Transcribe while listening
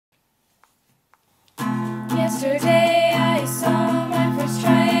Yesterday I saw my first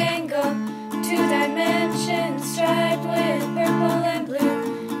triangle, 2 dimensions striped with purple and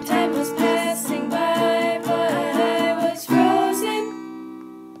blue. Time was passing by, but I was frozen.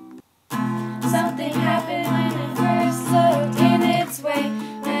 Something happened when I first looked in its way.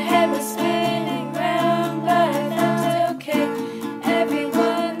 My head was spinning round, but I felt okay.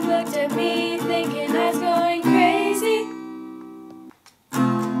 Everyone looked at me thinking I was going crazy.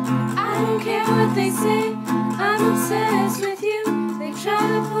 I don't care what they say, I'm obsessed with you. They try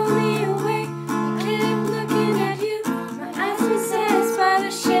to pull me away, I keep looking at you. My eyes possessed by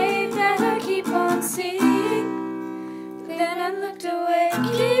the shape that I keep on seeing. Then I looked away,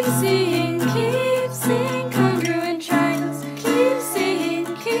 keep seeing congruent triangles. Keep seeing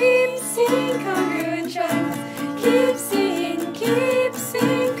congruent triangles. Keep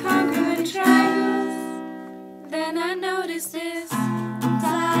seeing congruent triangles. Then I noticed this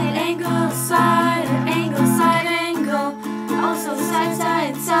side angle, side angle, side angle. Also side,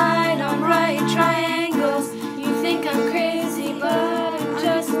 side, side on right triangles. You think I'm crazy, but I'm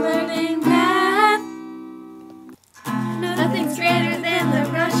just learning math. Nothing's greater than the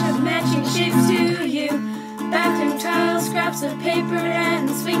rush of matching shapes to you. Bathroom tiles, scraps of paper, and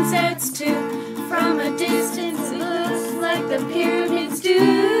swing sets too. From a distance it looks like the pyramids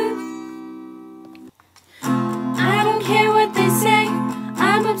do. I don't care what they say,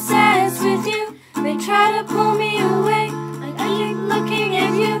 I'm obsessed with you. They try to pull me away, I keep looking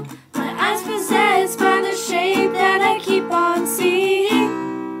at you. My eyes possessed by the shape that I keep on seeing.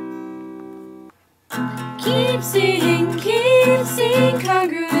 Keep seeing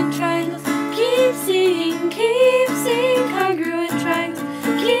congruent triangles. Keep seeing congruent triangles.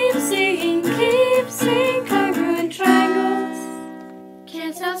 Keep seeing congruent triangles.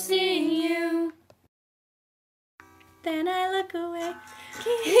 Can't stop seeing you. Then I look away.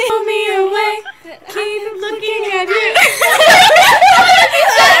 Keep pull me away. Keep looking at you.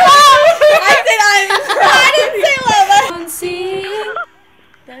 I didn't say love. On seeing.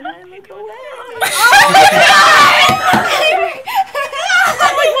 Then I look away. Oh my god!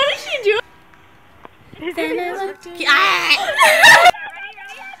 I'm like, what is she doing? Then I look.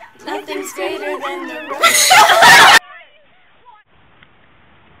 Nothing's greater than the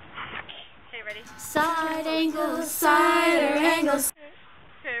Okay, ready? side angles, side angles.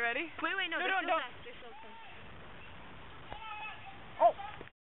 Okay, ready? Wait, no, don't.